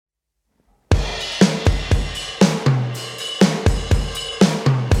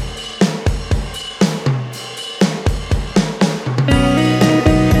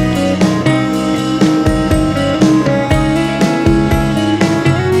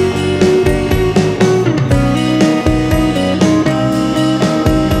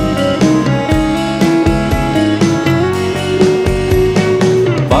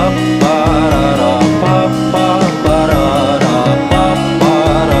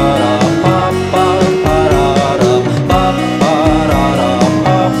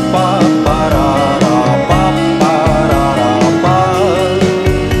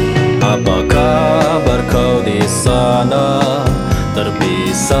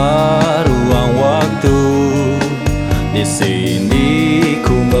tanpa ruang waktu. Di sini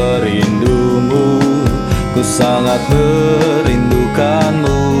ku merindumu, ku sangat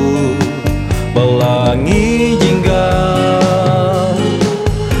merindukanmu. Pelangi jingga,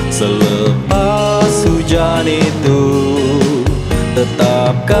 selepas hujan itu,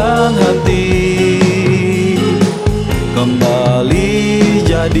 tetapkan hati kembali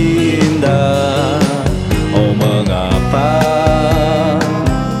jadi indah. Oh mengapa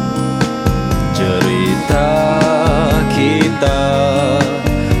cerita kita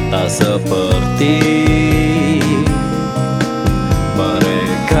tak seperti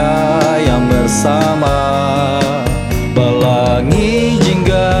mereka yang bersama. Pelangi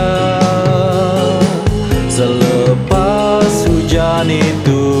jingga, selepas hujan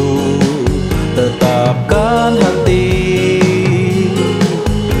itu, tetapkan hati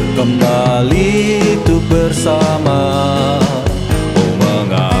kembali untuk bersama. Oh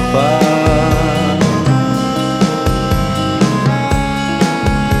mengapa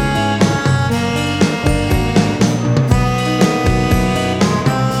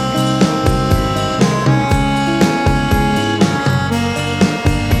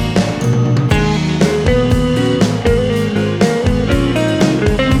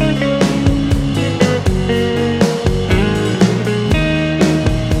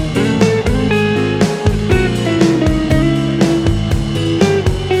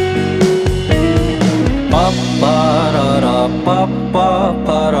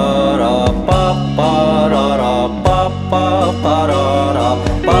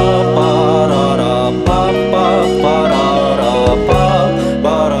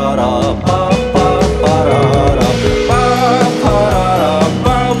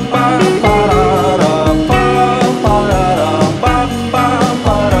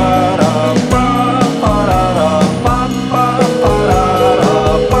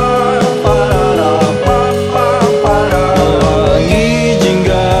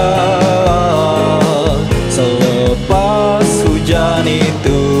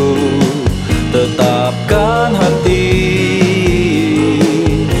tetapkan hati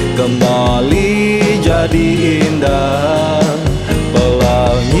kembali jadi indah.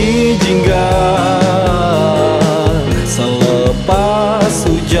 Pelangi jingga, selepas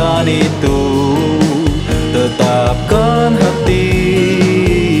hujan itu, tetapkan hati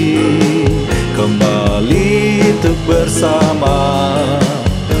kembali untuk bersama.